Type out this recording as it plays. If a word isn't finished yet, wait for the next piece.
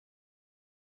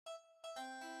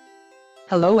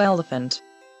Hello, elephant.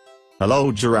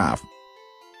 Hello, giraffe.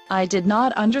 I did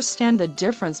not understand the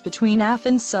difference between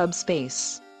affine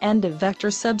subspace and a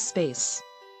vector subspace.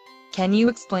 Can you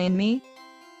explain me?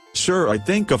 Sure, I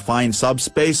think affine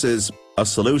subspace is a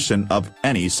solution of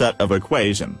any set of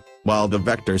equation, while the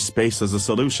vector space is a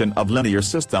solution of linear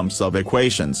systems of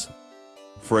equations.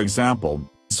 For example,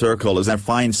 circle is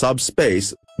affine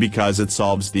subspace because it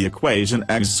solves the equation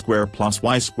x squared plus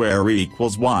y squared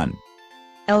equals 1.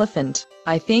 Elephant,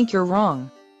 I think you're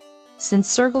wrong. Since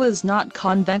circle is not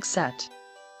convex set.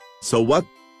 So what?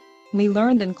 We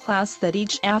learned in class that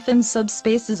each affine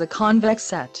subspace is a convex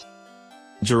set.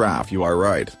 Giraffe, you are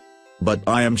right. But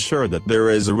I am sure that there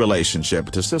is a relationship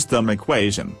to system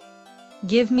equation.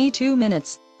 Give me 2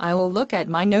 minutes, I will look at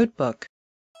my notebook.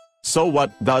 So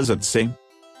what does it say?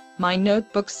 My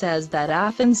notebook says that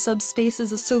affine subspace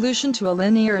is a solution to a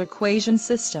linear equation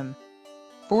system.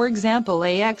 For example,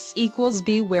 ax equals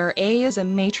b, where A is a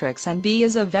matrix and b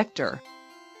is a vector.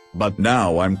 But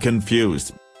now I'm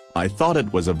confused. I thought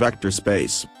it was a vector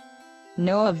space.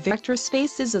 No, a vector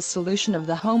space is a solution of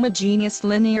the homogeneous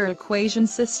linear equation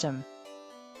system.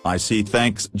 I see,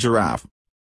 thanks, giraffe.